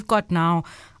got now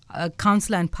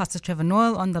Councillor and Pastor Trevor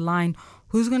Noyle on the line,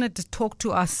 who's going to talk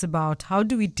to us about how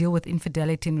do we deal with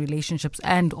infidelity in relationships,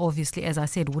 and obviously, as I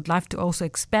said, would like to also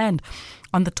expand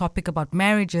on the topic about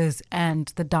marriages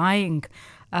and the dying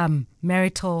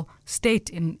marital state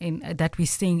in that we're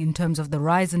seeing in terms of the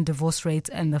rise in divorce rates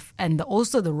and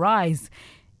also the rise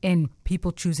in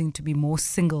people choosing to be more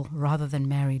single rather than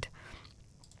married.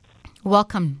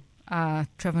 Welcome,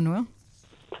 Trevor Noyle.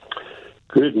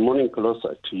 Good morning,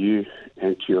 Kolosa, to you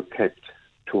and to your Cape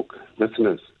Talk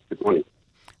listeners. Good morning.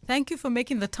 Thank you for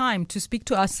making the time to speak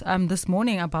to us this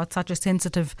morning about such a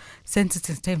sensitive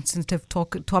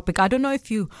topic. I don't know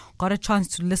if you got a chance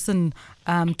to listen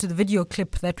to the video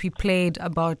clip that we played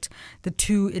about the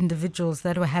two individuals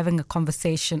that were having a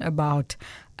conversation about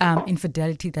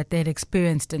infidelity that they had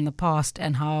experienced in the past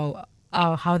and how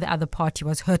the other party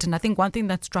was hurt. And I think one thing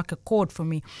that struck a chord for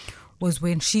me was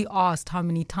when she asked how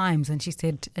many times, and she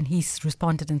said, and he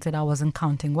responded and said, I wasn't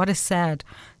counting. What a sad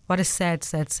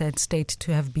state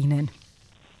to have been in.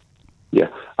 Yeah,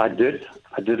 I did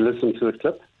listen to the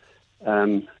clip.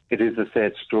 It is a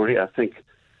sad story. I think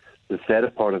the sadder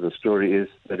part of the story is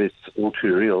that it's all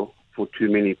too real for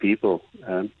too many people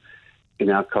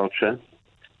in our culture,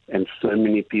 and so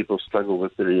many people struggle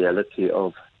with the reality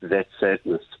of that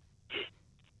sadness.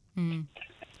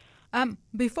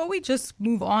 Before we just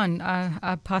move on,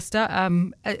 Pastor,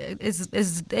 am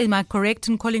I correct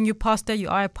in calling you Pastor? You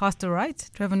are a pastor, right,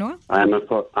 Trevor Noyle? I am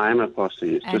a pastor,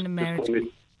 yes. And a marriage.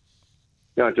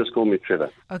 Just call me Trevor.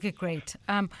 Okay, great.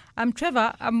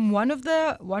 Trevor, one of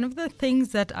the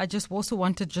things that I just also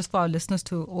wanted just for our listeners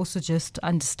to also just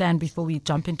understand before we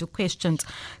jump into questions,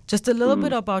 just a little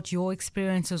bit about your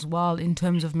experience as well in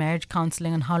terms of marriage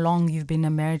counselling and how long you've been a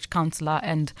marriage counsellor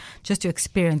and just your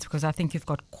experience, because I think you've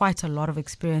got quite a lot of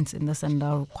experience in this and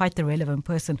are quite the relevant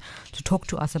person to talk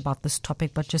to us about this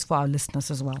topic, but just for our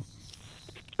listeners as well.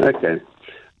 Okay.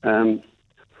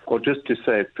 Well, just to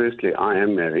say, firstly, I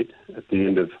am married. At the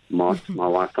end of March, my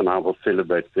wife and I will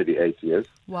celebrate 38 years.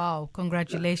 Wow,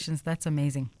 congratulations. That's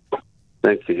amazing.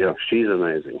 Thank you. Yeah, she's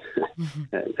amazing.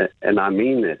 And I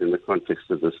mean that in the context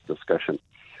of this discussion.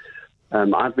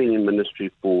 I've been in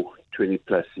ministry for 20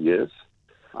 plus years.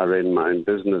 I ran my own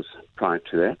business prior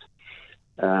to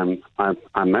that.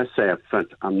 I must say up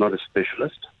front, I'm not a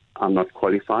specialist. I'm not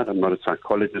qualified. I'm not a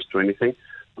psychologist or anything.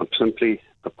 I'm simply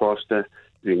a pastor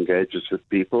who engages with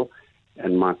people,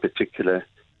 and my particular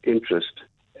interest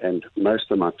and most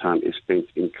of my time is spent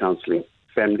in counselling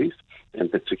families,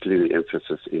 and particularly the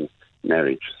emphasis in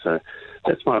marriage. So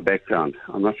that's my background.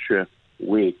 I'm not sure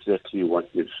where exactly you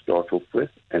want me to start off with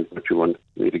and what you want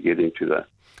me to get into there.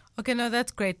 Okay, no,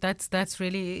 that's great. That's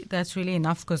really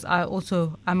enough, because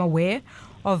I'm aware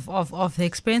of the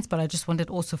experience, but I just wanted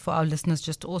also for our listeners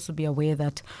just to also be aware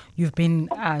that you've been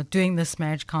doing this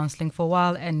marriage counselling for a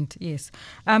while, and yes,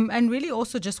 and really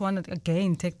also just wanted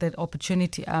again take that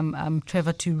opportunity,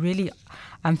 Trevor, to really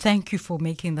thank you for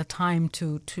making the time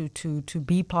to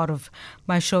be part of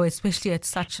my show, especially at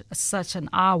such an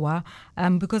hour,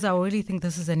 because I really think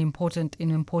this is an important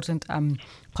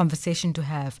conversation to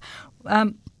have.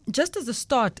 Just as a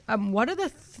start, what are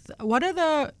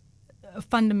the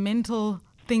fundamental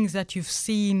things that you've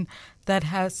seen that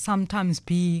has sometimes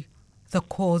be the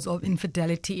cause of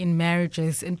infidelity in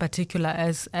marriages, in particular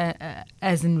as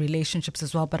in relationships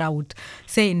as well? But I would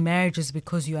say in marriages,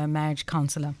 because you are a marriage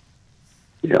counsellor.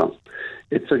 Yeah,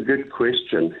 it's a good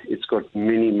question. It's got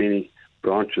many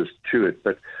branches to it.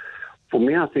 But for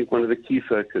me, I think one of the key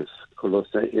focus,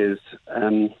 Kolosa, is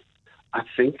I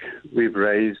think we've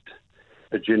raised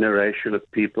a generation of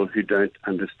people who don't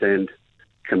understand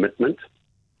commitment,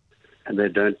 and they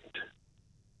don't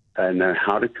know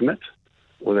how to commit,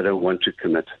 or they don't want to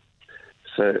commit.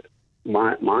 So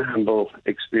my humble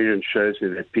experience shows me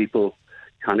that people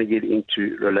kind of get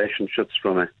into relationships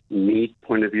from a need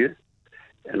point of view,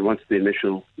 and once the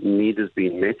initial need has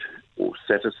been met or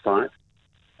satisfied,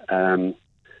 the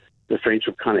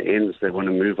friendship kind of ends. They want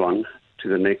to move on to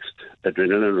the next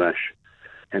adrenaline rush.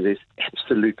 And there's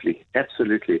absolutely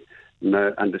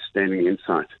no understanding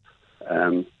insight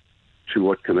to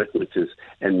what commitment is.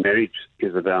 And marriage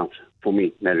is about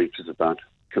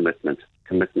commitment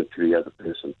to the other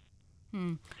person.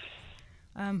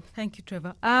 Thank you,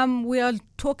 Trevor. We are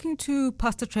talking to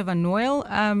Pastor Trevor Noyle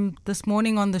this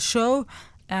morning on the show.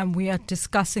 We are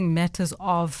discussing matters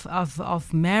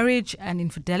of marriage and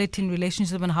infidelity in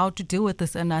relationship and how to deal with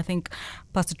this. And I think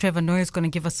Pastor Trevor Noyle is going to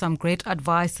give us some great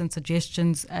advice and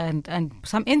suggestions and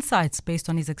some insights based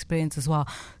on his experience as well.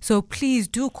 So please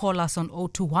do call us on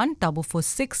 021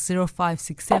 446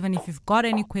 0567 if you've got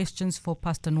any questions for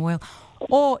Pastor Noyle,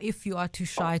 or if you are too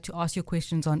shy to ask your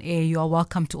questions on air, you are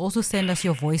welcome to also send us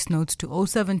your voice notes to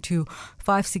 072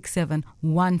 567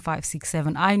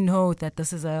 1567. I know that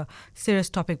this is a serious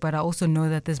topic, but I also know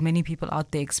that there's many people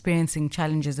out there experiencing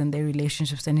challenges in their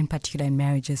relationships and in particular in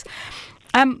marriages.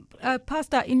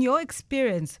 Pastor, in your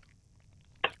experience,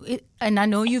 and I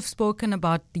know you've spoken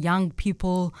about the young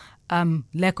people,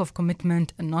 lack of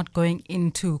commitment and not going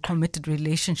into committed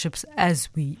relationships as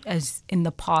in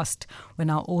the past when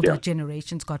our older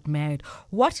generations got married.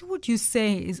 What would you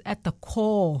say is at the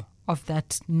core of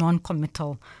that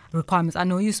non-committal requirements? I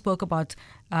know you spoke about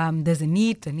there's a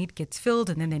need, the need gets filled,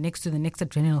 and then the next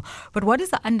adrenal. But what is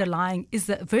the underlying? Is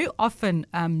that very often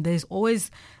there's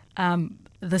always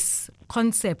this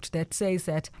concept that says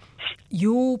that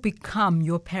you become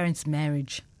your parents'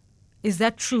 marriage. Is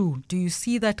that true? Do you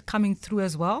see that coming through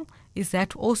as well? Is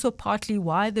that also partly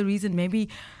why the reason maybe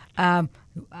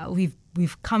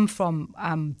we've come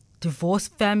from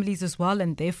divorced families as well,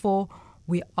 and therefore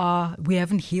we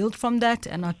haven't healed from that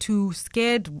and are too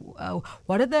scared?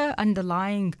 What are the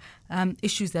underlying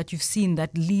issues that you've seen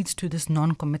that leads to this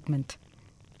non-commitment?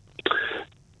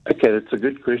 Okay, that's a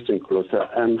good question,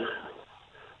 Kolosa.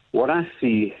 What I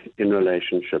see in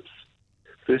relationships,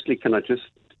 firstly, can I just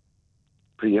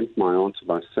preempt my answer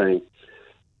by saying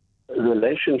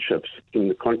relationships in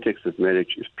the context of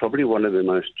marriage is probably one of the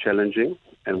most challenging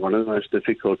and one of the most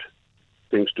difficult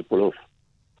things to pull off,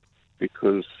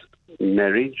 because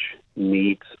marriage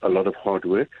needs a lot of hard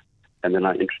work. And then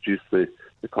I introduce the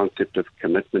concept of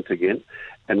commitment again.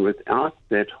 And without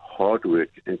that hard work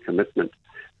and commitment,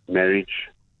 marriage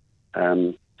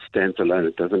stands alone.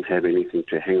 It doesn't have anything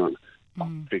to hang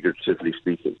on, figuratively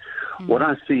speaking. What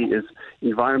I see is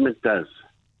environment does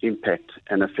impact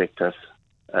and affect us.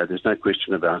 There's no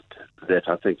question about that.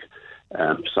 I think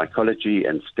psychology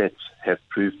and stats have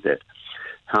proved that.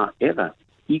 However,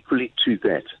 equally to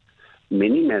that,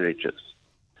 many marriages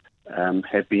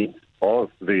are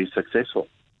very successful,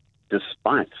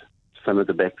 despite some of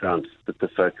the backgrounds that the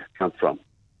folk come from.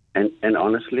 And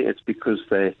honestly, it's because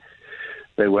they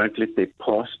won't let their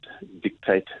past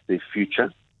dictate their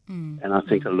future. And I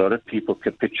think a lot of people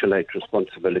capitulate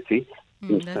responsibility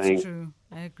in that's saying... true.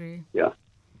 I agree. Yeah.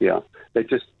 They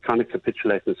just kind of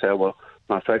capitulate and say, well,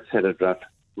 my folks had it rough,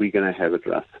 we're going to have it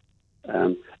rough.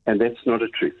 And that's not a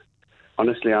truth.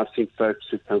 Honestly, I've seen folks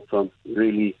who come from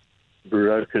really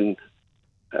broken,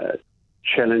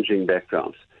 challenging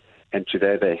backgrounds. And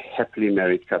today they're happily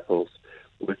married couples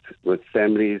with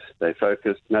families. They're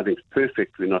focused. Nothing's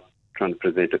perfect. We're not trying to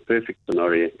present a perfect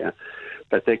scenario here.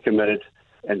 But they're committed,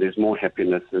 and there's more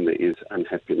happiness than there is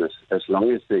unhappiness, as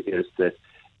long as there is that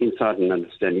insight and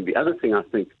understanding. The other thing I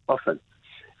think often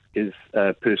is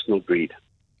personal greed.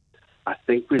 I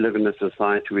think we live in a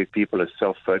society where people are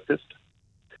self-focused.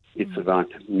 It's about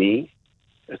me.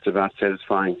 It's about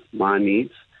satisfying my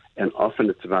needs. And often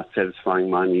it's about satisfying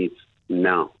my needs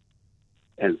now.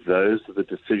 And those are the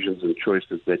decisions and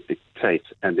choices that dictate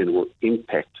and then will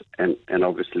impact and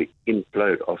obviously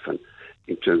implode often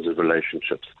in terms of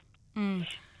relationships.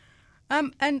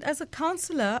 And as a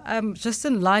counsellor, just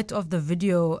in light of the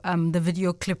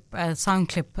video clip, sound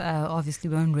clip, obviously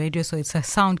we're on radio, so it's a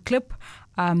sound clip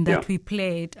that we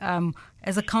played.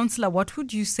 As a counsellor, what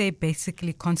would you say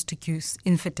basically constitutes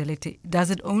infidelity? Does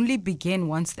it only begin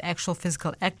once the actual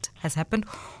physical act has happened,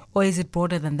 or is it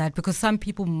broader than that? Because some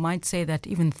people might say that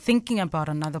even thinking about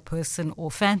another person or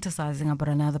fantasizing about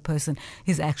another person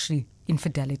is actually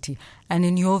infidelity. And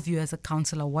in your view as a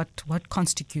counsellor, what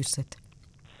constitutes it?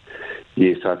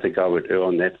 Yes, I think I would err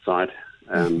on that side.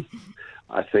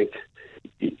 I think,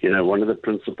 one of the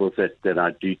principles that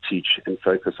I do teach and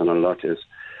focus on a lot is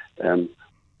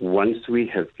once we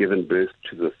have given birth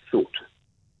to the thought,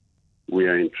 we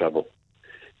are in trouble.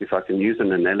 If I can use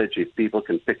an analogy, people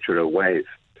can picture a wave.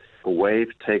 A wave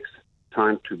takes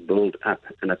time to build up,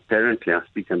 and apparently, I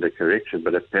speak under correction,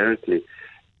 but apparently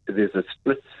there's a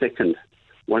split second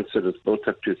once it is built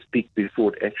up to its peak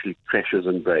before it actually crashes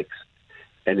and breaks.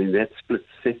 And in that split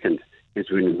second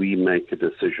is when we make a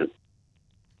decision.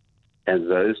 And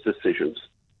those decisions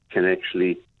can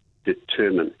actually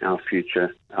determine our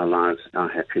future, our lives, our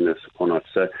happiness or not.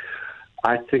 So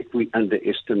I think we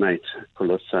underestimate,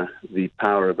 Kolosa, the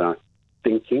power of our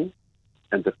thinking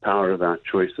and the power of our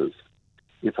choices.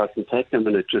 If I can take a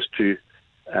minute just to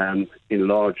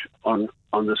enlarge on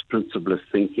this principle of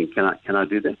thinking, can I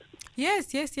do that?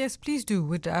 Yes, please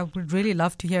do. I would really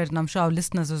love to hear it, and I'm sure our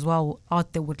listeners as well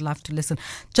out there would love to listen.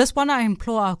 Just want to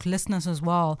implore our listeners as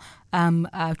well,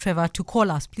 Trevor, to call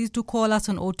us. Please do call us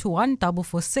on 021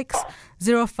 446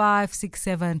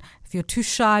 0567 if you're too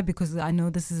shy, because I know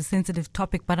this is a sensitive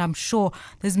topic, but I'm sure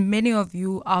there's many of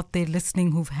you out there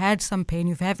listening who've had some pain,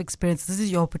 you've had experience. This is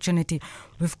your opportunity.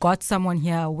 We've got someone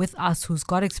here with us who's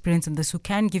got experience in this, who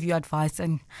can give you advice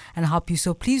and help you.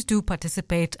 So please do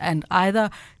participate and either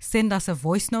send us a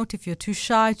voice note if you're too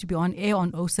shy to be on air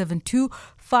on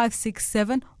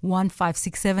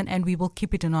 072-567-1567, and we will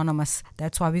keep it anonymous.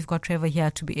 That's why we've got Trevor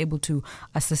here to be able to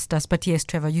assist us. But yes,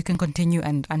 Trevor, you can continue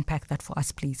and unpack that for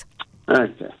us, please.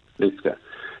 Okay, let's go.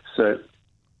 So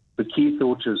the key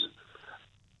thought is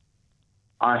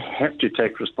I have to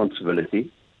take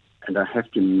responsibility and I have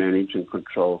to manage and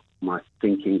control my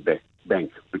thinking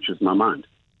bank, which is my mind,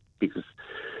 because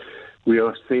we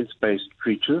are sense-based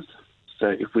creatures. So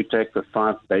if we take the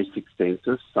 5 basic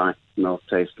senses, sight, smell,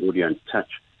 taste, audio, and touch,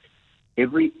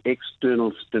 every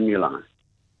external stimuli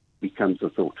becomes a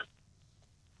thought.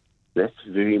 That's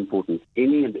very important.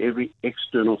 Any and every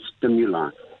external stimuli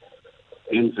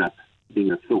ends up being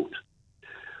a thought.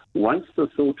 Once the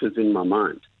thought is in my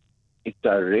mind, it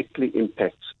directly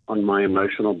impacts on my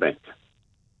emotional bank.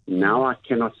 Now I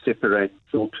cannot separate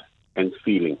thought and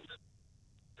feelings.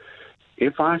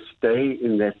 If I stay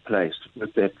in that place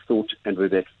with that thought and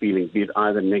with that feeling, be it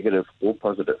either negative or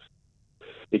positive,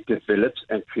 it develops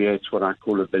and creates what I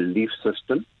call a belief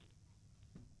system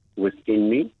within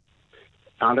me.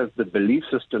 Out of the belief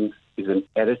system is an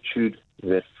attitude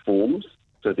that forms.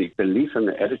 So the belief and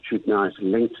the attitude now is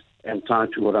linked and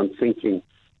tied to what I'm thinking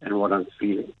and what I'm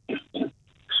feeling.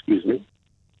 Excuse me.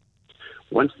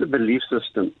 Once the belief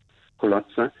system,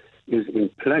 Kolosa, is in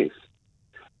place,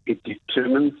 it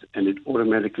determines and it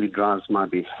automatically drives my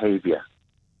behavior.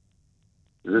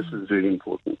 This is very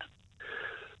important.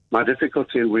 My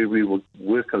difficulty, and where we will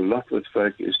work a lot with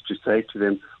folk, is to say to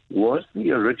them, was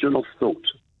the original thought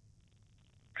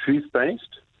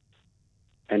truth-based,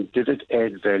 and did it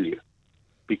add value?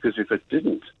 Because if it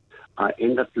didn't, I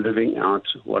end up living out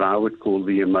what I would call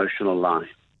the emotional lie.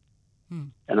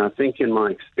 And I think in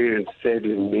my experience,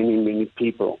 sadly, many, many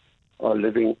people are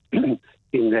living in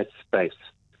that space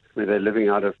where they're living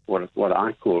out of what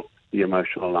I call the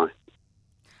emotional lie.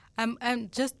 And I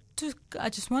just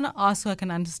want to ask so I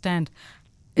can understand,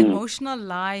 emotional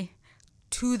lie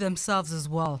to themselves as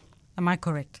well. Am I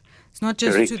correct? It's not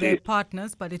just to their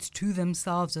partners, but it's to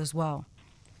themselves as well.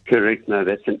 Correct. No,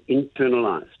 that's an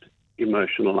internalized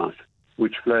emotional life,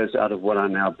 which flows out of what I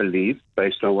now believe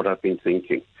based on what I've been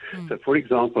thinking. So, for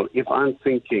example, if I'm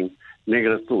thinking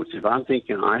negative thoughts, if I'm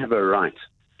thinking I have a right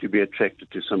to be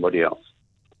attracted to somebody else,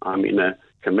 I'm in a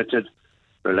committed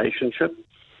relationship,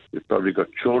 you've probably got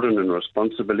children and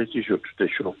responsibilities, your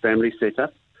traditional family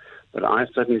setup, but I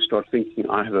suddenly start thinking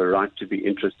I have a right to be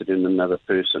interested in another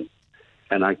person.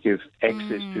 And I give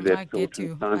access to that thought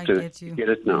and time to get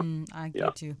it now. I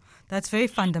get you. That's very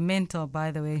fundamental,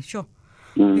 by the way. Sure.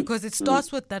 Because it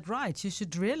starts with that right. You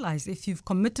should realize if you've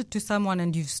committed to someone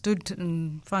and you've stood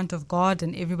in front of God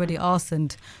and everybody else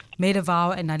and made a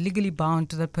vow and are legally bound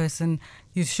to that person,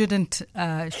 you shouldn't.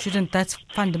 That's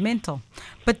fundamental.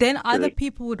 But then other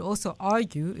people would also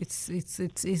argue: is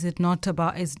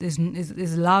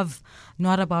love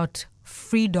not about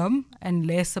freedom and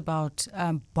less about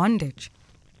bondage?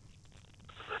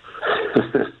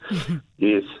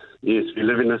 Yes. We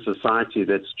live in a society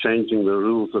that's changing the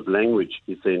rules of language,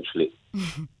 essentially.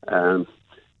 And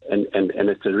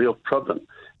it's a real problem,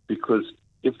 because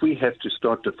if we have to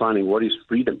start defining what is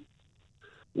freedom,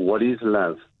 what is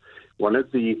love,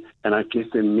 and I guess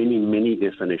there are many, many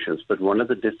definitions, but one of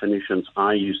the definitions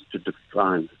I use to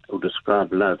define or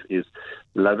describe love is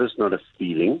not a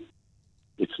feeling.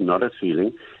 It's not a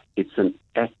feeling. It's an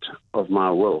act of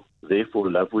my will. Therefore,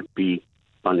 love would be,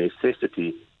 by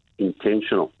necessity,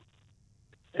 intentional.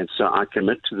 And so I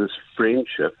commit to this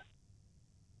friendship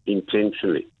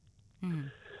intentionally.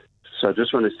 So I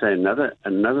just want to say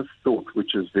another thought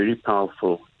which is very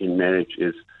powerful in marriage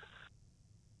is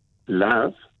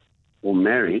love or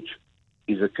marriage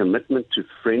is a commitment to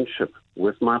friendship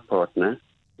with my partner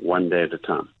one day at a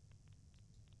time.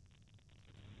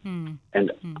 And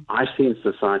I see in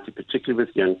society, particularly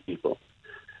with young people,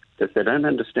 that they don't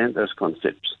understand those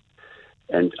concepts.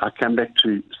 And I come back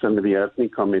to some of the opening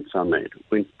comments I made.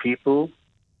 When people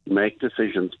make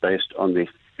decisions based on their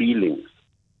feelings,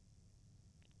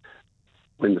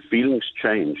 when the feelings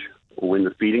change or when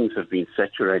the feelings have been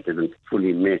saturated and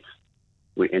fully met,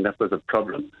 we end up with a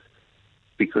problem,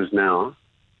 because now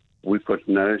we've got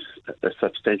a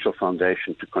substantial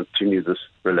foundation to continue this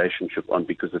relationship on,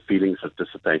 because the feelings have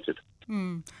dissipated.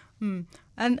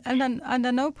 And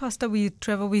I know, Pastor,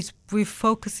 Trevor, we're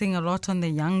focusing a lot on the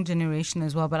young generation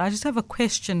as well, but I just have a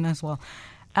question as well.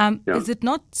 Is it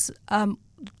not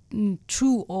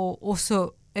true or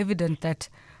also evident that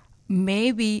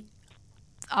maybe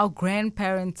our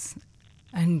grandparents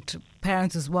and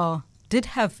parents as well did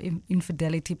have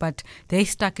infidelity, but they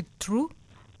stuck it through.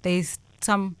 There's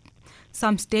some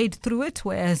stayed through it,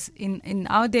 whereas in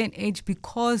our day and age,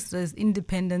 because there's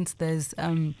independence, there's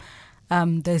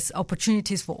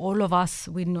opportunities for all of us.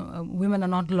 We know, women are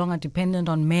not longer dependent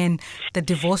on men. The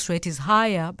divorce rate is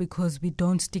higher because we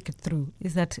don't stick it through.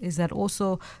 Is that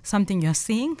also something you're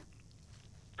seeing?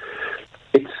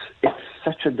 It's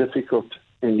such a difficult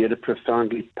and yet a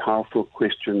profoundly powerful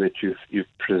question that you've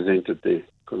presented there,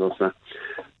 Kolosa.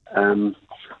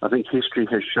 I think history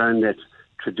has shown that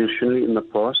traditionally in the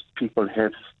past, people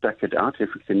have stuck it out, if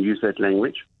we can use that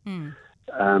language. And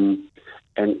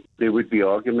there would be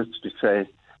arguments to say,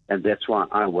 and that's why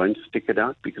I won't stick it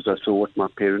out, because I saw what my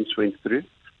parents went through.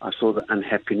 I saw the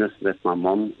unhappiness that my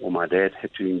mom or my dad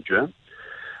had to endure.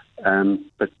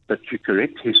 But you're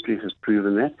correct, history has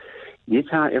proven that. Yet,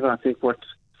 however, I think what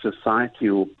society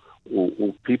or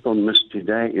people miss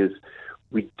today is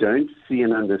we don't see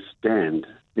and understand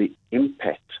the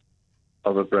impact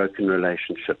of a broken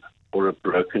relationship or a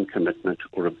broken commitment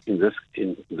or, in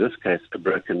this case, a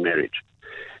broken marriage.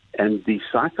 And the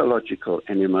psychological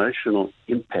and emotional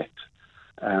impact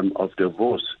of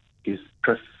divorce is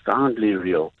profoundly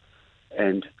real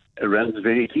and runs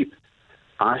very deep.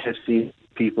 I have seen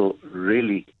people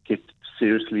really get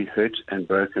seriously hurt and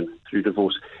broken through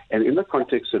divorce. And in the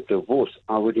context of divorce,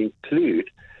 I would include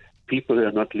people who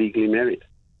are not legally married,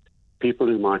 people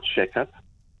who might shack up,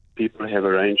 people who have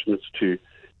arrangements to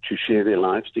share their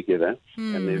lives together,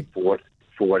 and then for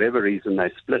whatever reason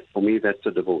they split. For me, that's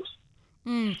a divorce.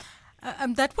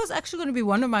 That was actually going to be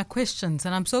one of my questions,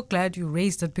 and I'm so glad you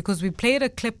raised it, because we played a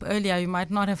clip earlier. You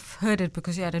might not have heard it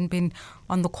because you hadn't been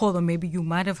on the call, or maybe you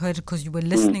might have heard it because you were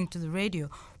listening to the radio.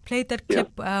 Played that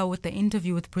clip with the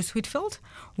interview with Bruce Whitfield,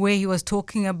 where he was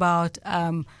talking about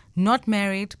not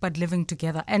married but living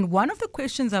together. And one of the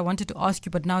questions I wanted to ask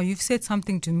you, but now you've said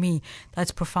something to me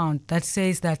that's profound, that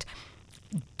says that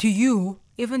to you,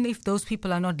 even if those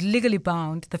people are not legally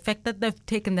bound, the fact that they've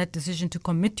taken that decision to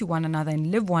commit to one another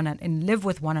and live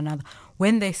with one another,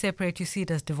 when they separate, you see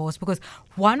it as divorce. Because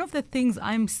one of the things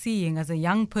I'm seeing as a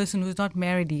young person who's not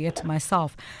married yet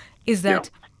myself is that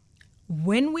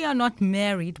when we are not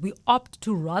married, we opt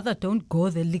to rather don't go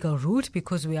the legal route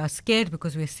because we are scared,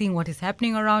 because we're seeing what is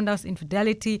happening around us,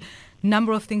 infidelity,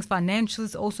 number of things,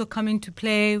 financials also come into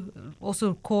play,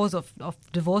 also cause of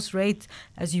divorce rates,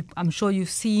 as I'm sure you've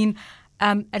seen.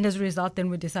 And as a result, then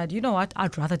we decide, you know what,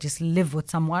 I'd rather just live with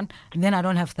someone, and then I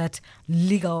don't have that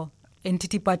legal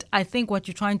entity. But I think what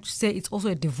you're trying to say, it's also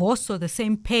a divorce, so the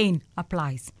same pain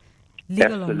applies.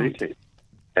 Legal Absolutely. Or not.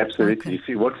 Absolutely. Okay. You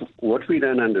see, what we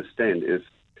don't understand is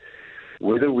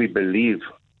whether we believe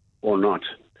or not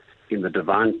in the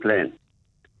divine plan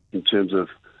in terms of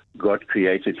God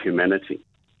created humanity.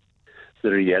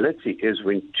 The reality is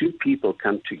when two people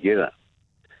come together,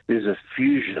 there's a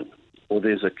fusion or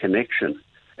there's a connection,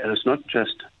 and it's not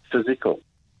just physical.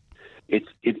 It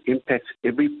impacts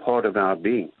every part of our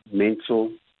being,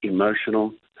 mental,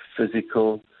 emotional,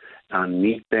 physical, our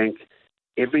need bank,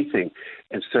 everything.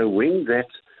 And so when that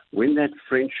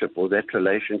friendship or that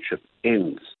relationship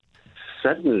ends,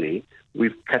 suddenly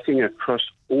we're cutting across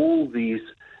all these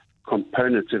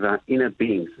components of our inner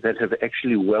beings that have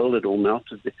actually welded or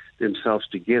melted themselves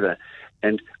together,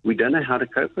 and we don't know how to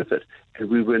cope with it. And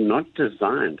we were not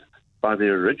designed by the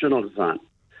original design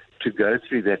to go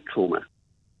through that trauma.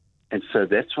 And so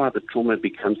that's why the trauma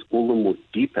becomes all the more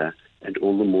deeper and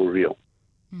all the more real.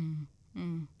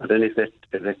 I don't know if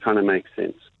that kind of makes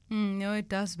sense. No, it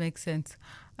does make sense.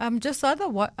 Just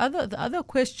the other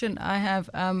question I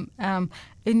have,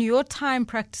 in your time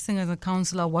practicing as a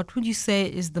counselor, what would you say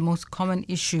is the most common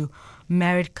issue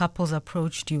married couples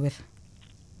approached you with?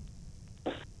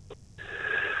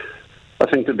 I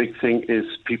think the big thing is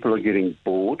people are getting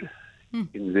bored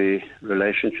in their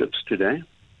relationships today.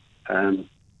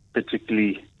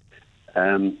 Particularly,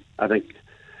 I think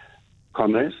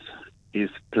commerce is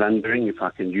plundering, if I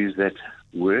can use that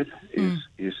word,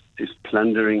 is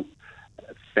plundering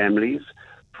families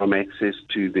from access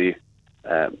to their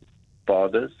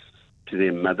fathers, to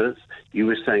their mothers. You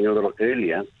were saying a little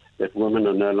earlier that women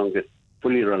are no longer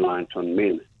fully reliant on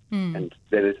men, and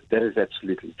that is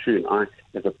absolutely true. And I,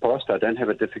 as a pastor, I don't have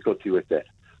a difficulty with that.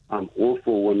 I'm all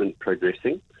for women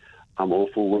progressing. I'm all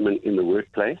for women in the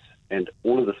workplace and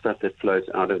all of the stuff that flows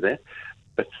out of that.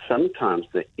 But sometimes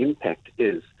the impact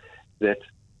is that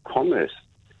commerce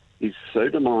is so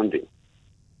demanding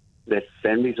that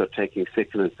families are taking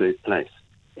second and third place.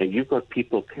 And you've got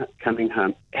people coming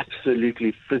home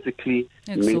absolutely physically,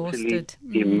 exhausted,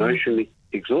 mentally, emotionally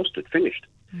exhausted, finished.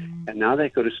 And now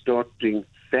they've got to start doing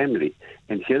family.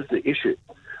 And here's the issue.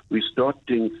 We start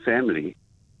doing family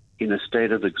in a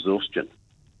state of exhaustion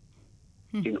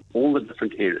in all the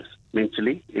different areas,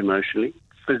 mentally, emotionally,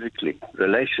 physically,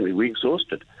 relationally. We're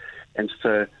exhausted. And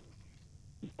so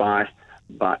by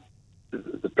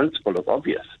the principle of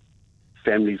obvious,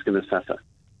 family's going to suffer,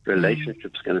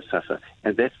 relationship's going to suffer,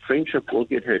 and that friendship will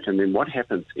get hurt. And then what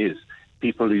happens is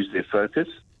people lose their focus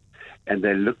and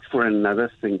they look for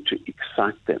another thing to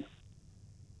excite them.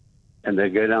 And they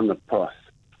go down the path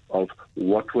of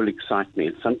what will excite me.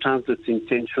 And sometimes it's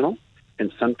intentional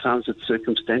and sometimes it's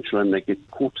circumstantial, and they get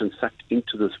caught and sucked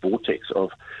into this vortex of,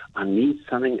 I need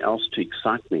something else to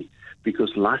excite me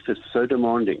because life is so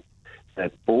demanding.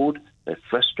 They're bored, they're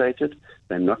frustrated,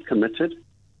 they're not committed,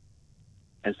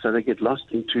 and so they get lost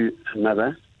into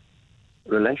another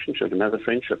relationship, another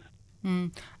friendship.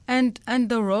 And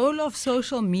the role of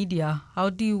social media,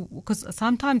 how do you, because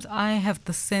sometimes I have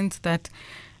the sense that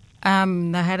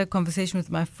I had a conversation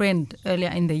with my friend earlier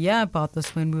in the year about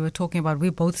this when we were talking about,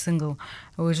 we're both single,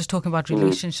 we were just talking about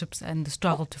relationships and the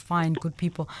struggle to find good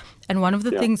people. And one of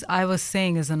the things I was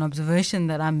saying as an observation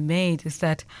that I made is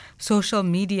that social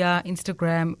media,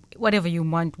 Instagram, whatever we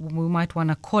might want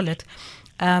to call it,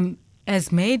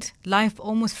 has made life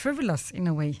almost frivolous in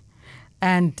a way.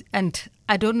 And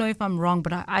I don't know if I'm wrong,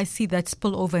 but I see that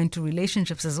spill over into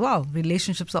relationships as well.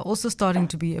 Relationships are also starting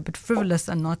to be a bit frivolous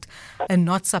and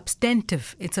not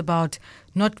substantive. It's about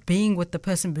not being with the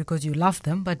person because you love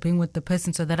them, but being with the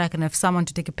person so that I can have someone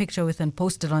to take a picture with and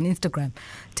post it on Instagram,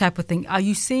 type of thing. Are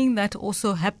you seeing that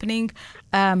also happening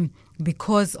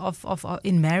because of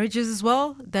in marriages as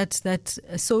well? That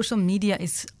social media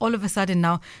is all of a sudden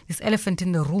now this elephant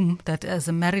in the room that as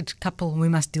a married couple we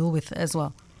must deal with as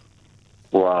well.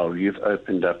 Wow, you've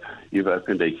opened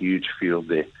a huge field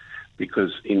there,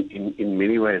 because in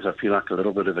many ways I feel like a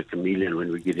little bit of a chameleon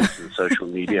when we get into the social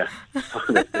media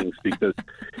side of things, because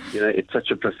it's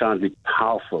such a profoundly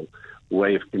powerful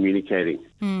way of communicating,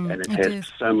 and it has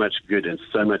so much good and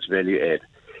so much value add.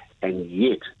 And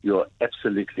yet, you're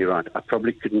absolutely right. I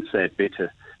probably couldn't say it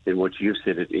better than what you've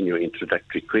said it in your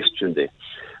introductory question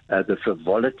there. The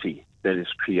frivolity that is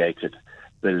created,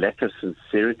 the lack of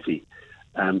sincerity.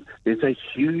 There's a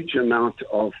huge amount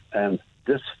of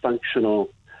dysfunctional,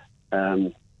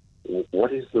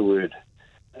 what is the word?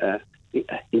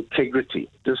 Integrity,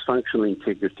 dysfunctional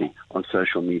integrity on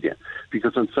social media.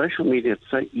 Because on social media, it's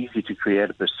so easy to create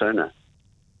a persona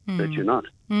that you're not.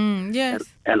 Yes.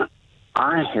 And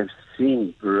I have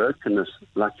seen brokenness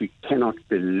like you cannot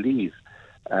believe,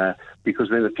 because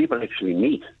when the people actually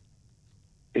meet,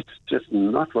 it's just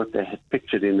not what they had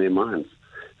pictured in their minds.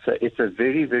 So it's a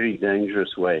very, very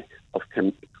dangerous way of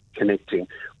connecting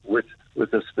with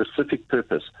a specific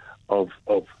purpose of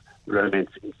romance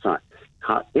inside.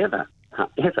 However,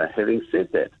 having said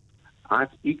that, I've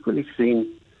equally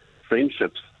seen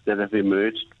friendships that have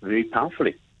emerged very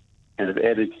powerfully and have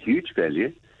added huge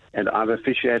value, and I've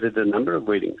officiated a number of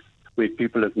weddings where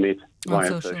people have met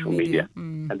via social media.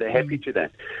 And they're happy to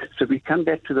that. So we come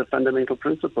back to the fundamental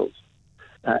principles.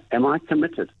 Am I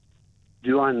committed?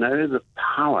 Do I know the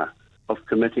power of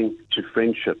committing to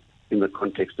friendship in the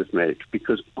context of marriage?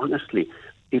 Because honestly,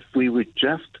 if we would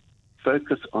just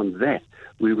focus on that,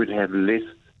 we would have less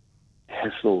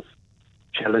hassles,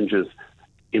 challenges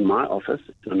in my office,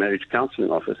 in the marriage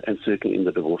counselling office, and certainly in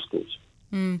the divorce courts.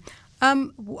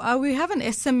 We have an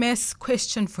SMS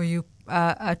question for you,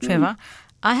 Trevor.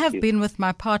 I have been with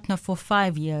my partner for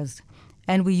 5 years,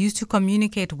 and we used to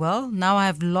communicate well. Now I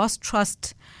have lost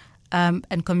trust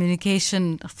and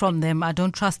communication from them. I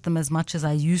don't trust them as much as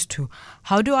I used to.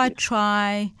 How do I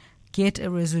try get a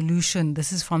resolution?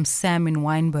 This is from Sam in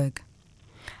Weinberg.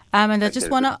 And I just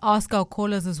want to ask our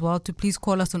callers as well to please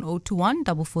call us on 021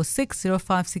 446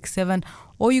 0567,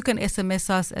 or you can SMS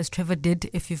us as Trevor did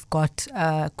if you've got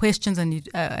questions and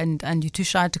you're too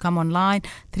shy to come online,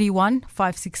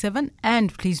 31567,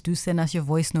 and please do send us your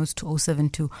voice notes to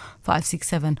 072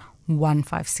 567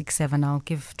 1567. I'll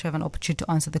give Trevor an opportunity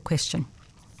to answer the question.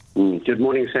 Good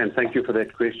morning, Sam. Thank you for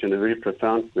that question, a very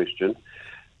profound question.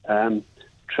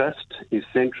 Trust is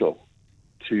central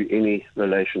to any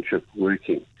relationship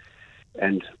working.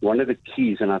 And one of the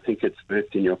keys, and I think it's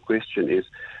birthed in your question, is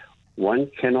one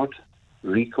cannot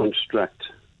reconstruct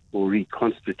or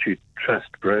reconstitute trust,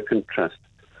 broken trust,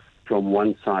 from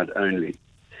one side only.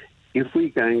 If we're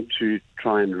going to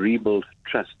try and rebuild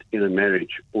trust in a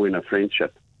marriage or in a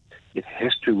friendship, it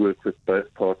has to work with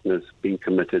both partners being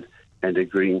committed and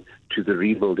agreeing to the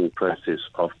rebuilding process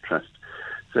of trust.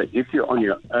 So if you're on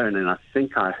your own, and I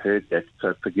think I heard that,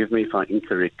 so forgive me if I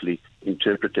incorrectly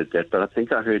interpreted that, but I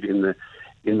think I heard in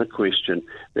in the question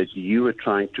that you are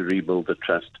trying to rebuild the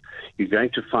trust. You're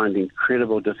going to find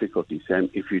incredible difficulty, Sam,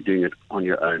 if you're doing it on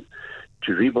your own.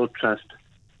 To rebuild trust,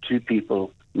 two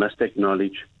people must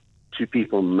acknowledge, two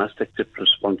people must accept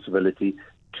responsibility,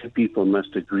 two people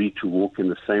must agree to walk in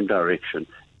the same direction,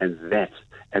 and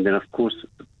then, of course,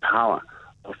 the power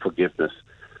of forgiveness.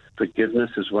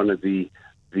 Forgiveness is one of the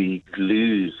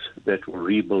glues that will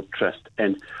rebuild trust.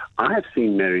 And I have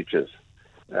seen marriages,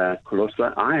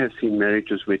 Kolosa, I have seen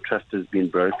marriages where trust has been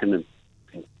broken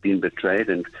and been betrayed,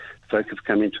 and folk have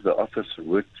come into the office,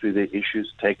 worked through their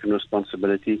issues, taken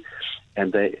responsibility,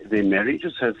 and their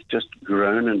marriages have just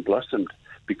grown and blossomed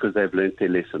because they've learned their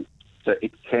lesson. So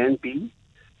it can be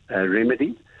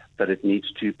remedied, but it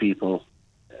needs two people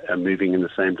moving in the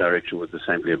same direction with the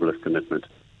same level of commitment.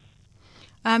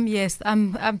 Yes.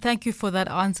 Thank you for that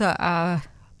answer,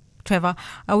 Trevor.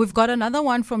 We've got another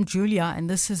one from Julia, and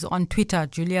this is on Twitter.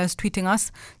 Julia is tweeting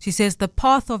us. She says, the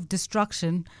path of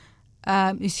destruction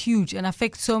is huge and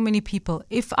affects so many people.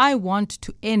 If I want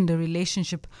to end a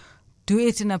relationship, do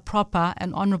it in a proper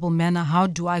and honorable manner, how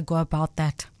do I go about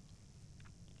that?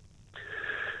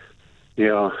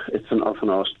 Yeah, it's an often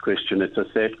asked question. It's a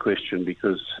sad question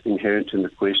because inherent in the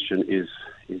question is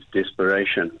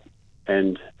desperation.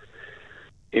 And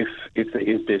if there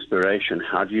is desperation,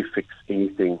 how do you fix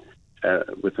anything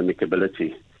with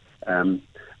amicability?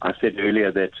 I said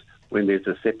earlier that when there's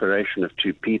a separation of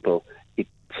two people, it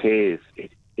tears,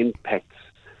 it impacts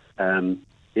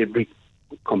every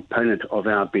component of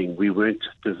our being. We weren't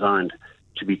designed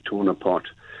to be torn apart.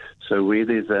 So where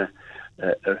there's a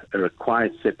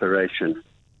required separation,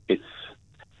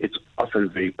 it's often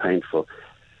very painful.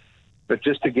 But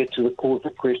just to get to the core of the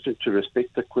question, to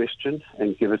respect the question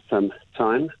and give it some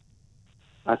time,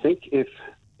 I think if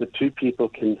the two people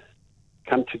can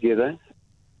come together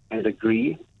and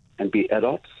agree and be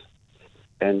adults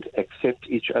and accept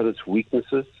each other's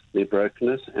weaknesses, their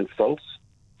brokenness and faults,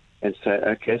 and say,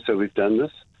 okay, so we've done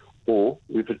this, or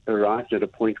we've arrived at a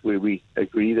point where we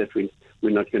agree that we're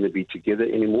not going to be together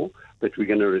anymore, but we're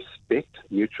going to respect,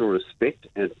 mutual respect,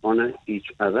 and honor each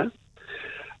other.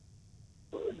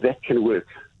 That can work.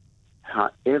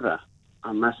 However,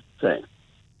 I must say,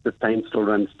 the pain still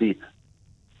runs deep.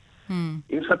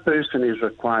 If a person is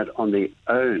required on their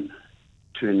own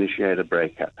to initiate a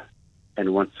breakup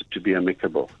and wants it to be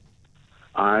amicable,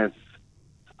 I've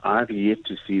yet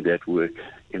to see that work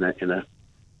in a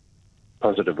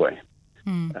positive way,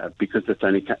 because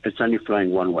it's only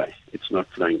flowing one way. It's not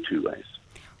flowing two ways.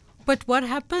 But what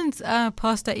happens,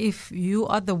 Pastor, if you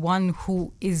are the one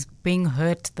who is being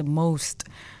hurt the most,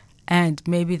 and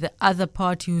maybe the other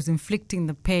party who's inflicting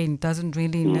the pain doesn't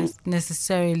really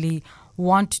necessarily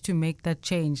want to make that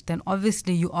change? Then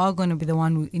obviously you are going to be the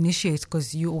one who initiates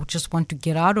because you just want to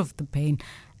get out of the pain.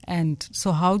 And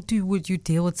so how would you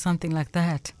deal with something like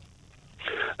that?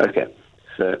 Okay,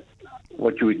 so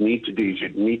what you would need to do is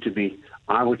you'd need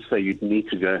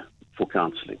to go for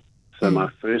counseling. So my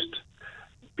first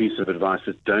piece of advice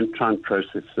is don't try and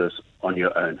process this on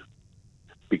your own.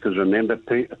 Because remember,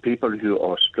 people who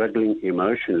are struggling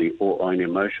emotionally or are in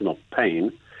emotional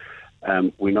pain,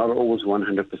 we're not always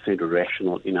 100%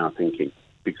 rational in our thinking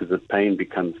because the pain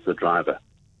becomes the driver.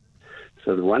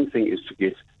 So the one thing is to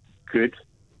get good,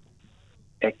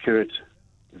 accurate,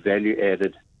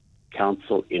 value-added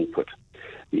counsel input.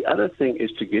 The other thing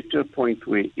is to get to a point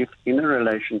where if in a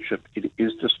relationship it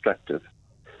is destructive,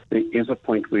 there is a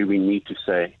point where we need to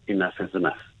say enough is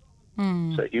enough.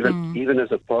 So even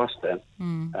as a pastor,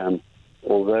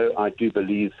 although I do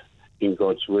believe in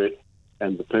God's word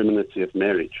and the permanency of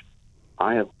marriage,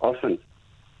 I have often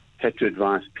had to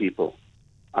advise people,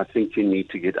 I think you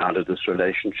need to get out of this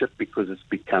relationship because it's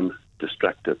become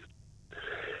destructive.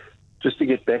 Just to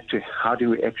get back to how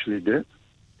do we actually do it,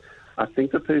 I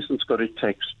think the person's got to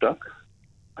take stock.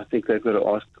 I think they've got to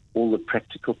ask all the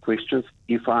practical questions.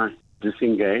 If I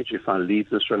disengage, if I leave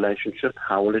this relationship,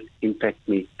 how will it impact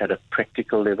me at a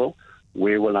practical level?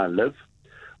 Where will I live?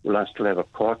 Will I still have a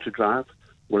car to drive?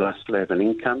 Will I still have an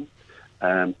income?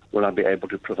 Will I be able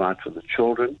to provide for the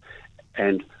children?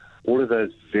 And all of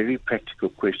those very practical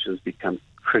questions become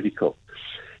critical.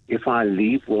 If I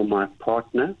leave, will my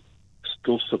partner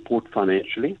still support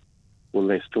financially? Will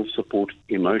they still support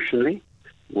emotionally?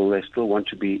 Will they still want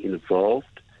to be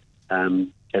involved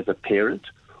as a parent?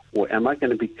 Or am I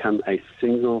going to become a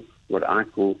single, what I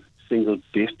call single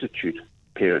destitute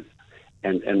parent?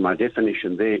 And my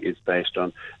definition there is based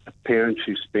on a parent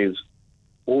who spends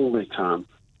all their time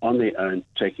on their own,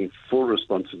 taking full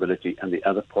responsibility, and the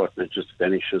other partner just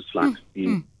vanishes like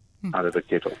steam out of a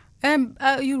kettle.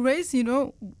 You raise,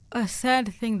 a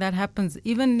sad thing that happens,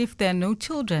 even if there are no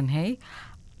children, hey?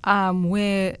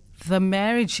 where the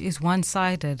marriage is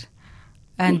one-sided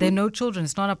and there are no children.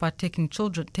 It's not about taking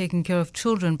care of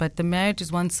children, but the marriage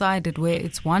is one-sided where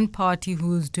it's one party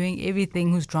who's doing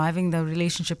everything, who's driving the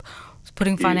relationship, who's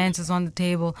putting finances on the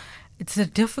table. It's a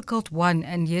difficult one,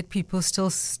 and yet people still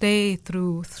stay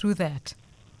through that.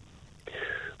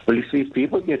 Well, you see,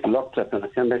 people get locked up, and I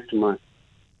come back to my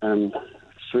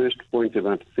first point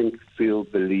about think, feel,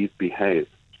 believe, behave.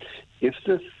 If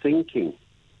the thinking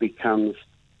becomes,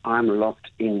 I'm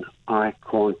locked in, I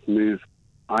can't move,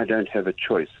 I don't have a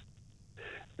choice,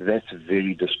 that's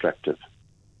very destructive.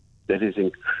 That is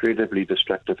incredibly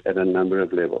destructive at a number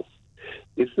of levels.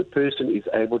 If the person is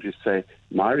able to say,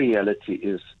 my reality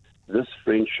is this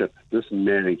friendship, this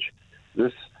marriage,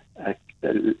 this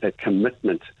a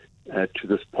commitment to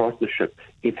this partnership,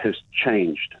 it has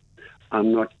changed.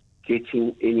 I'm not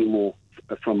getting any more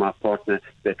from my partner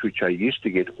that which I used to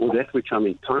get or that which I'm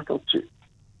entitled to.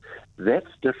 That's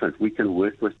different. We can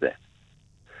work with that.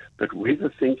 But where the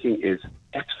thinking is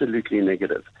absolutely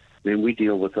negative, then we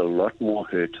deal with a lot more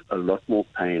hurt, a lot more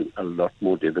pain, a lot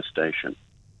more devastation.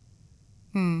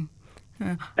 And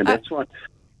that's what...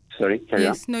 Sorry, carry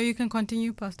on. Yes, no, you can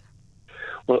continue, Pastor.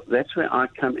 Well, that's where I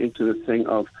come into the thing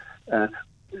of...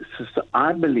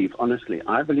 I believe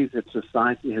that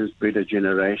society has bred a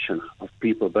generation of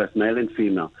people, both male and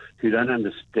female, who don't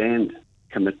understand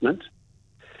commitment.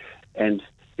 And,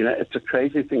 it's a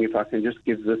crazy thing, if I can just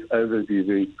give this overview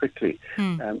very quickly.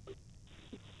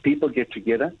 People get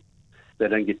together, they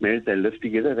don't get married, they live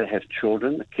together, they have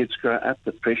children, the kids grow up,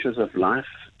 the pressures of life,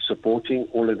 supporting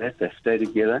all of that, they stay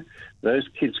together. Those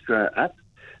kids grow up,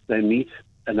 they meet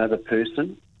another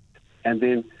person, and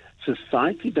then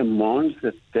society demands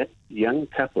that that young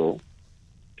couple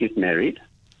get married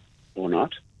or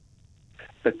not,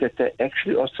 but that they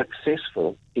actually are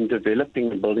successful in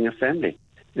developing and building a family.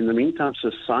 In the meantime,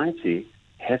 society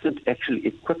hasn't actually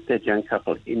equipped that young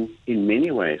couple in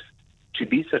many ways to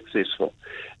be successful.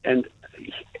 And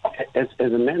as a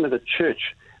man of the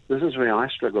church, this is where I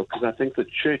struggle, because I think the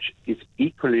church is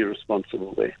equally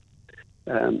responsible there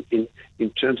in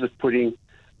terms of putting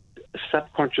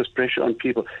subconscious pressure on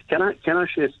people. Can I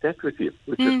share a stat with you,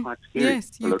 which is quite scary?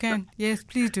 Yes, you can. Yes,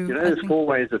 please do. There's 4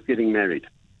 ways of getting married.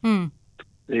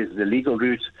 There's the legal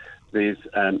route, there's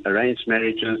arranged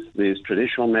marriages, there's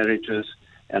traditional marriages,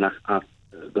 and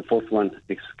the 4th one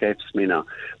escapes me now.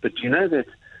 But do you know that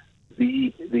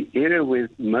the area where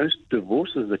most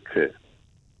divorces occur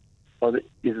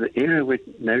is the area where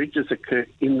marriages occur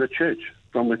in the church,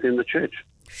 from within the church?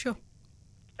 Sure.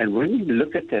 And when we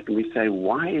look at that and we say,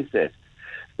 why is that?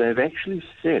 They've actually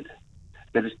said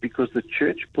that it's because the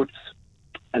church puts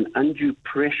an undue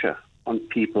pressure on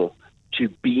people to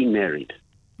be married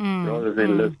rather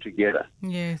than live together.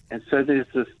 Yes. And so there's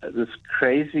this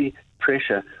crazy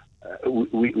pressure.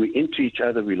 We're into each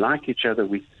other, we like each other,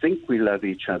 we think we love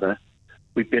each other,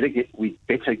 we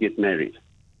better get married.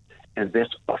 And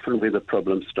that's often where the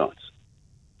problem starts.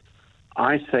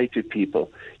 I say to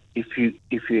people, if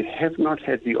you have not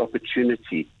had the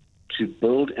opportunity to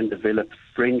build and develop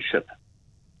friendship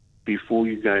before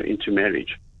you go into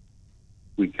marriage,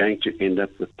 we're going to end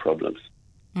up with problems.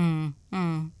 I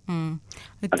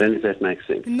don't know if that makes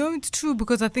sense. No, it's true,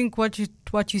 because I think what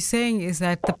you're saying is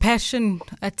that the passion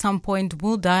at some point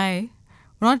will die,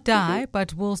 not die,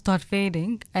 but will start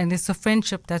fading, and it's a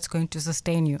friendship that's going to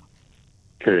sustain you.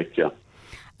 Correct, yeah.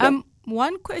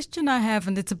 One question I have,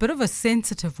 and it's a bit of a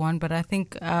sensitive one, but I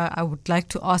think I would like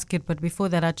to ask it. But before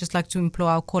that, I'd just like to implore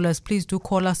our callers, please do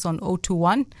call us on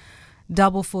 021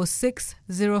 446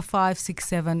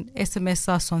 0567. SMS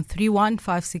us on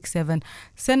 31567.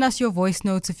 Send us your voice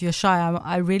notes if you're shy.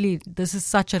 This is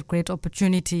such a great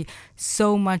opportunity.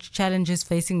 So much challenges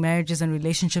facing marriages and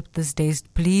relationships these days.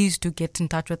 Please do get in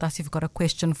touch with us if you've got a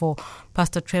question for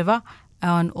Pastor Trevor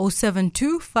on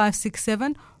 072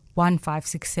 567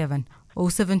 1567.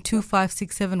 072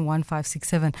 567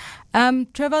 1567.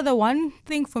 Trevor, the one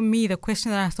thing for me, the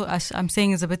question that I thought I'm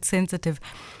saying is a bit sensitive,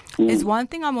 is one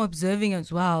thing I'm observing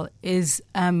as well is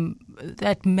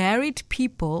that married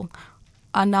people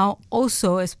are now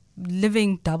also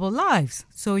living double lives.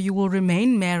 So you will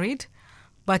remain married,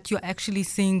 but you're actually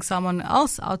seeing someone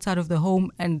else outside of the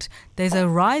home, and there's a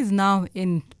rise now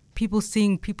in people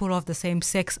seeing people of the same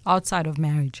sex outside of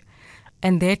marriage.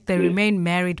 And that they remain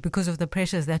married because of the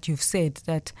pressures that you've said,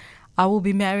 that I will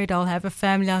be married, I'll have a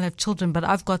family, I'll have children, but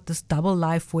I've got this double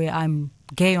life where I'm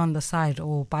gay on the side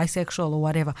or bisexual or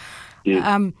whatever.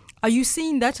 Yeah. Are you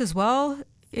seeing that as well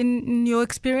in your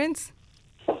experience?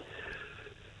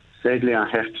 Sadly, I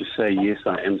have to say, yes,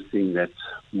 I am seeing that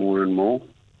more and more.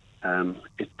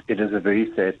 It is a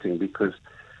very sad thing, because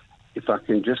if I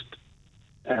can just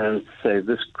say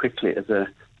this quickly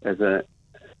as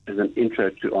an intro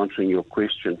to answering your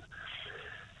question.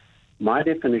 My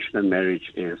definition of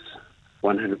marriage is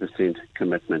 100%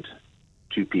 commitment,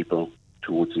 two people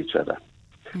towards each other.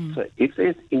 So if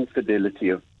there's infidelity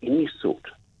of any sort,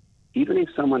 even if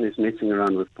someone is messing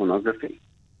around with pornography,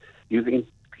 you've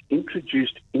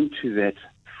introduced into that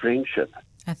friendship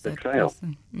betrayal.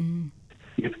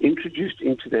 You've introduced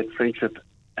into that friendship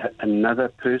another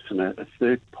person, a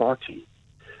third party.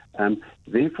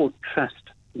 Therefore, trust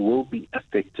will be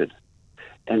affected.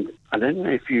 And I don't know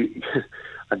if you're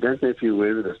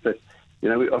aware of this, but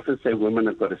we often say women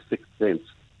have got a sixth sense,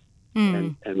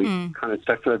 and we kind of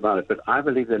chuckle about it. But I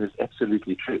believe that is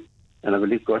absolutely true, and I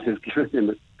believe God has given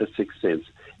them a sixth sense.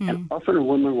 And often a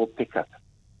woman will pick up.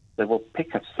 They will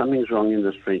pick up something's wrong in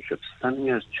this friendship. Something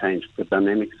has changed. The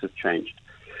dynamics have changed.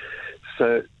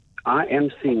 So I am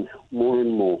seeing more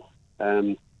and more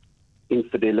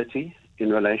infidelity in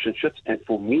relationships, and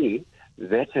for me,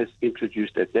 that has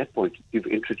introduced, at that point, you've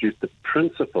introduced the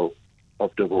principle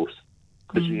of divorce,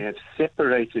 because you have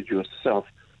separated yourself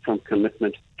from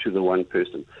commitment to the one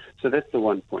person. So that's the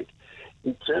one point.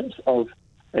 In terms of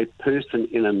a person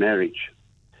in a marriage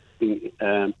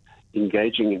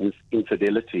engaging in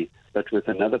infidelity, but with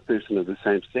another person of the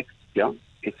same sex, yeah,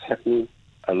 it's happening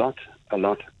a lot.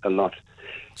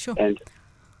 Sure. And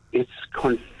it's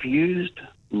confused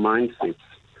mindsets.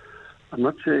 I'm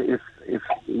not sure if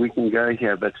we can go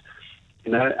here, but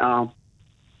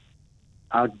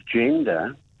our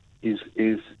gender is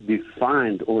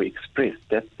defined or expressed,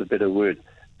 that's the better word,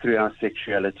 through our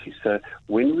sexuality. So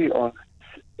when we are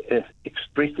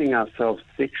expressing ourselves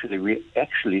sexually, we're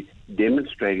actually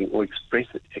demonstrating or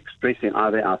expressing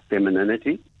either our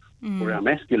femininity or our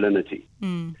masculinity.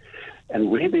 And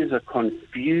where there's a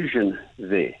confusion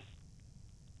there's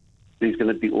going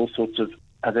to be all sorts of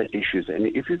other issues. And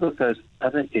if you've got those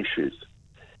other issues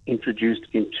introduced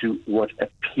into what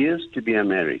appears to be a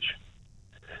marriage,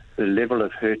 the level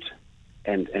of hurt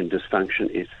and dysfunction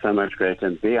is so much greater.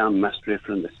 And there I must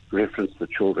reference the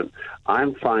children.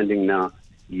 I'm finding now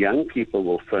young people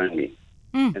will phone me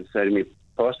and say to me,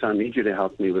 Pastor, I need you to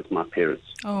help me with my parents.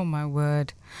 Oh, my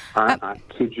word. I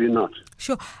kid you not.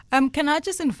 Sure. Can I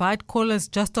just invite callers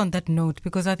just on that note,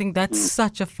 because I think that's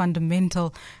such a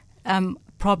fundamental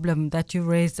problem that you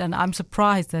raised, and I'm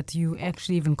surprised that you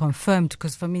actually even confirmed,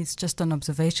 because for me it's just an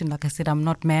observation. Like I said, I'm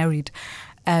not married,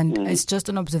 and it's just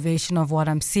an observation of what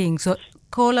I'm seeing. So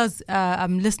callers,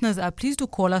 listeners, please do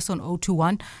call us on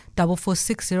 021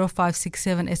 446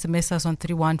 0567, SMS us on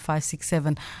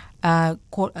 31567,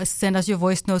 send us your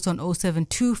voice notes on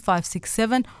 072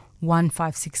 567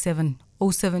 1567.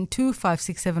 072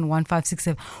 567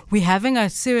 1567. We're having a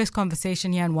serious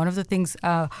conversation here, and one of the things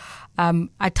I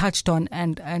touched on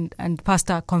and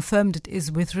Pastor confirmed it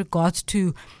is with regards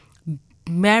to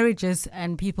marriages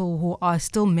and people who are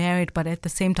still married but at the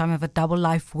same time have a double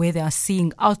life, where they are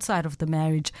seeing outside of the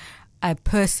marriage a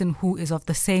person who is of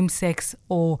the same sex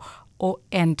so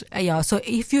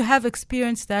if you have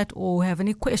experienced that or have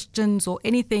any questions or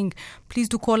anything, please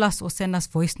do call us or send us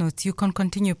voice notes. You can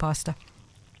continue, Pastor.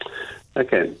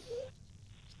 Okay.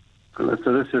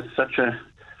 So this is such a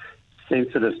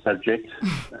sensitive subject.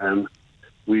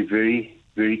 We're very,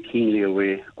 very keenly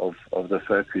aware of the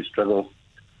folk who struggle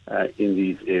in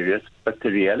these areas. But the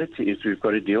reality is we've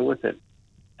got to deal with it.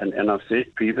 And I've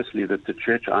said previously that the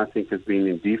church, I think, has been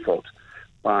in default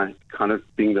by kind of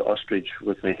being the ostrich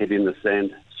with their head in the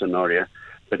sand scenario,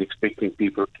 but expecting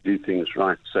people to do things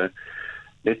right. So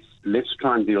let's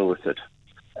try and deal with it.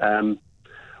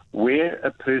 Where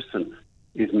a person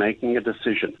is making a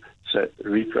decision, so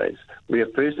rephrase, where a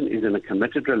person is in a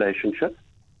committed relationship,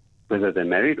 whether they're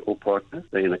married or partners,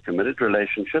 they're in a committed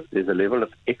relationship, there's a level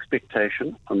of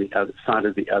expectation on the other side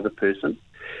of the other person,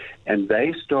 and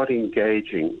they start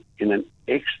engaging in an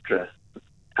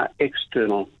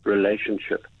external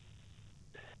relationship,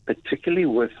 particularly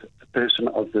with a person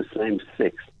of the same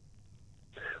sex.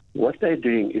 What they're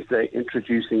doing is they're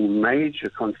introducing major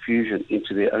confusion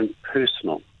into their own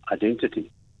personal identity.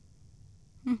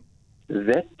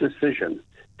 That decision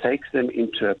takes them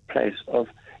into a place of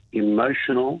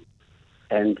emotional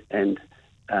and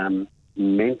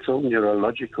mental,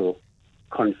 neurological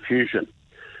confusion.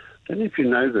 I don't know if you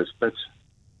know this, but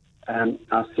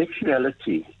our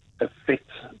sexuality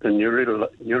affects the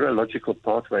neurological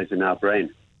pathways in our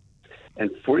brain.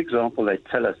 And for example, they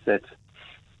tell us that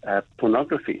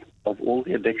pornography, of all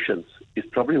the addictions, is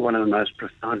probably one of the most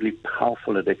profoundly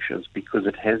powerful addictions, because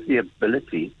it has the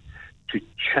ability to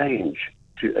change,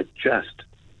 to adjust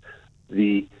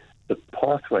the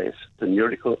pathways, the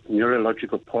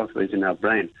neurological pathways in our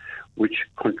brain, which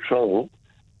control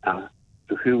our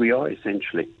who we are,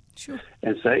 essentially. Sure.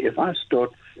 And so if I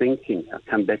start thinking, I'll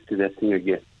come back to that thing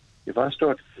again. If I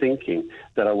start thinking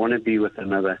that I want to be with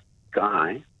another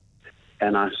guy,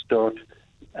 and I start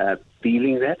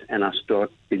feeling that, and I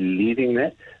start believing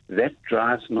that, that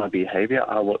drives my behavior.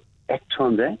 I will act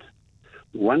on that.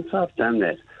 Once I've done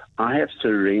that, I have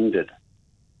surrendered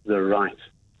the right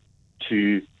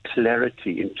to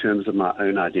clarity in terms of my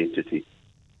own identity.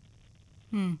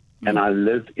 And I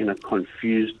live in a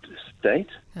confused state.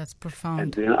 That's profound.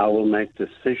 And then I will make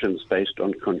decisions based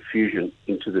on confusion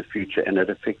into the future, and it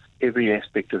affects every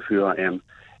aspect of who I am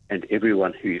and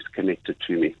everyone who is connected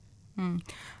to me.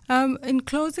 In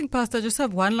closing, Pastor, I just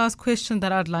have one last question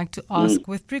that I'd like to ask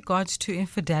with regards to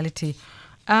infidelity.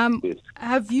 Yes.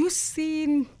 Have you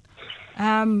seen,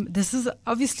 this is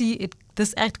obviously,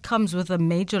 this act comes with a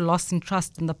major loss in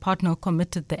trust in the partner who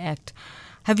committed the act.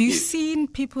 Have you seen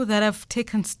people that have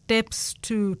taken steps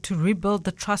to rebuild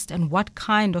the trust, and what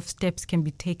kind of steps can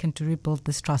be taken to rebuild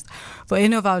this trust? For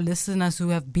any of our listeners who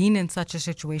have been in such a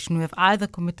situation, who have either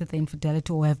committed the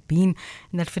infidelity or have been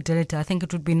in that fidelity, I think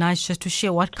it would be nice just to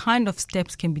share what kind of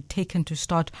steps can be taken to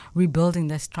start rebuilding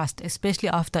this trust, especially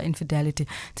after infidelity.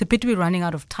 It's a bit we're running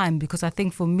out of time, because I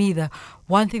think for me, the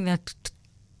one thing that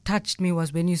touched me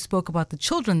was when you spoke about the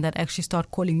children that actually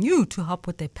start calling you to help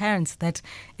with their parents, that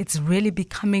it's really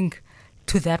becoming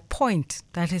to that point.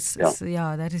 That is,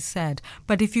 that is sad.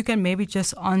 But if you can maybe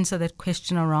just answer that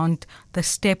question around the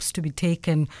steps to be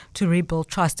taken to rebuild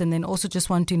trust, and then also just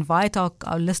want to invite our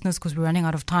listeners, because we're running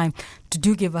out of time, to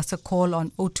do give us a call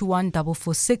on 021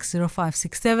 446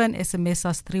 0567, SMS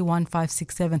us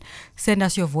 31567, send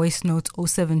us your voice notes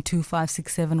 072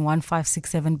 567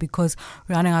 1567, because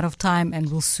we're running out of time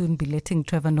and we'll soon be letting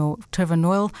Trevor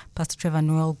Noyle, Pastor Trevor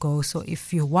Noyle, go. So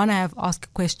if you want to ask a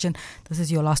question, this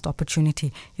is your last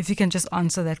opportunity. If you can just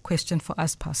answer that question for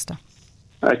us, Pastor.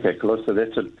 Okay, Kolosa,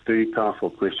 that's a very powerful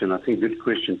question. I think good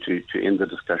question to end the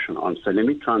discussion on. So let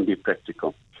me try and be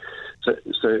practical. So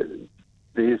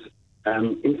there's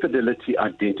infidelity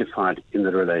identified in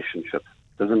the relationship.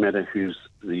 Doesn't matter who's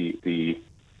the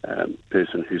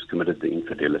person who's committed the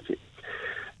infidelity.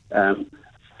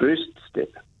 First step,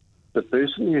 the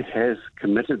person who has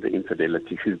committed the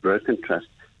infidelity, who's broken trust,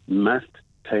 must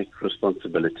take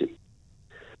responsibility.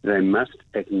 They must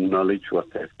acknowledge what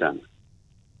they've done.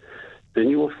 Then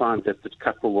you will find that the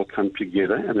couple will come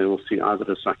together and they will see either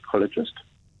a psychologist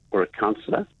or a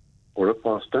counselor or a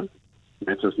pastor,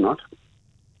 matters not.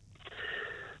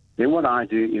 Then what I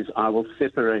do is I will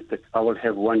I will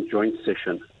have one joint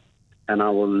session, and I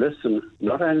will listen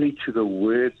not only to the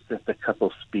words that the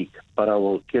couple speak, but I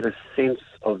will get a sense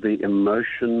of the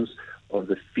emotions, of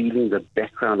the feeling, the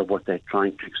background of what they're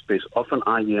trying to express. Often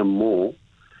I hear more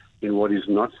in what is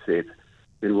not said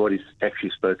than what is actually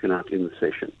spoken out in the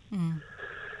session.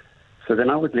 So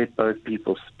then I would let both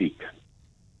people speak.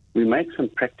 We make some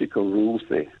practical rules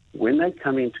there. When they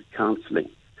come into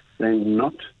counseling, they're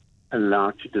not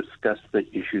allowed to discuss the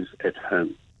issues at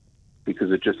home, because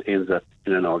it just ends up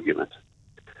in an argument.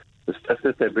 The stuff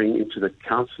that they bring into the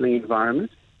counseling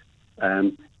environment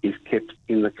is kept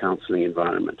in the counseling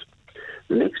environment.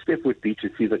 The next step would be to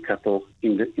see the couple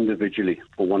individually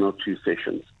for one or two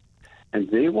sessions. And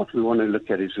there what we want to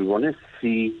look at is we want to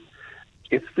see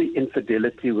if the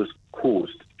infidelity was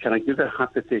caused. Can I give a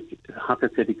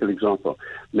hypothetical example?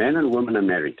 Man and woman are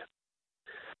married.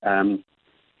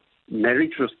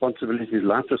 Marriage responsibilities,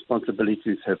 life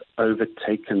responsibilities have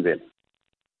overtaken them.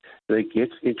 They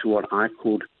get into what I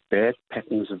called bad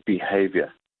patterns of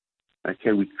behavior.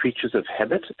 Okay, we're creatures of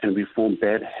habit, and we form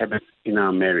bad habits in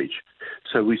our marriage.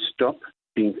 So we stop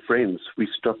being friends, we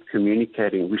stop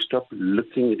communicating, we stop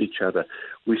looking at each other,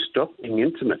 we stop being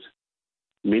intimate.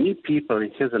 Many people,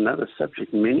 and here's another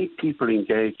subject, many people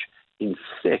engage in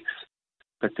sex,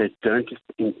 but they don't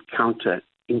encounter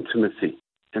intimacy.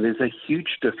 And there's a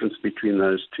huge difference between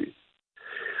those two.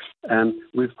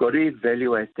 We've got to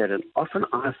evaluate that. And often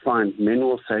I find men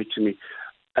will say to me,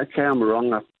 okay, I'm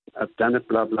wrong, I've done it,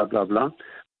 blah, blah, blah, blah.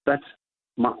 But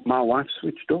my wife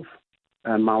switched off.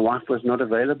 My wife was not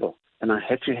available, and I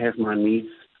had to have my needs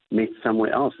met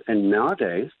somewhere else. And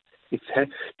nowadays, do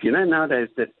you know nowadays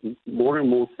that more and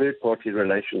more third-party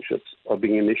relationships are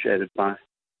being initiated by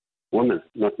women,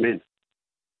 not men?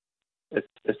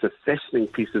 It's a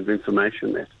fascinating piece of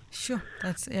information there. Sure,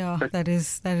 that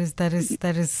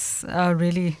is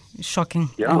really shocking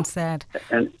and sad.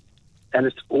 And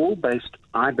it's all based,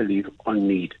 I believe, on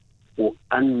need, or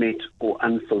unmet or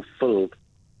unfulfilled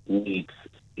needs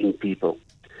in people.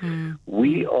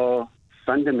 We are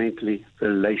fundamentally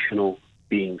relational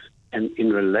beings. And in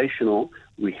relational,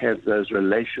 we have those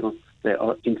they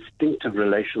are instinctive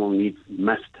relational needs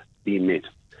must be met.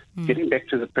 Getting back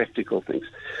to the practical things.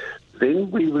 Then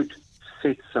we would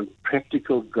set some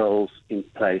practical goals in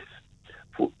place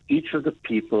for each of the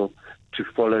people to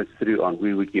follow through on.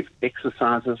 We would give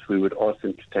exercises. We would ask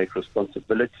them to take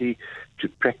responsibility, to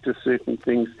practice certain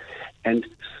things. And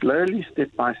slowly,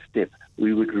 step by step,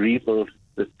 we would rebuild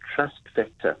the trust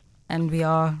factor. And we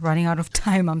are running out of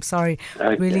time. I'm sorry.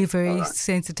 Okay. Really very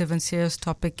sensitive and serious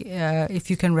topic. If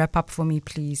you can wrap up for me,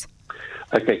 please.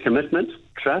 Okay, commitment,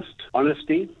 trust,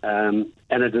 honesty, and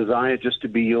a desire just to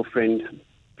be your friend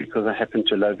because I happen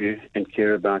to love you and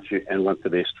care about you and want the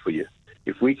best for you.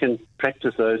 If we can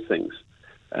practice those things,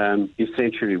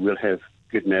 essentially we'll have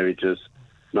good marriages,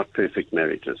 not perfect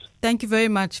marriages. Thank you very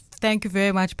much. Thank you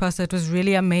very much, Pastor. It was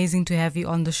really amazing to have you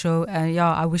on the show.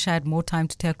 I wish I had more time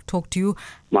to talk to you.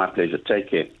 My pleasure. Take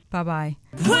care. Bye-bye.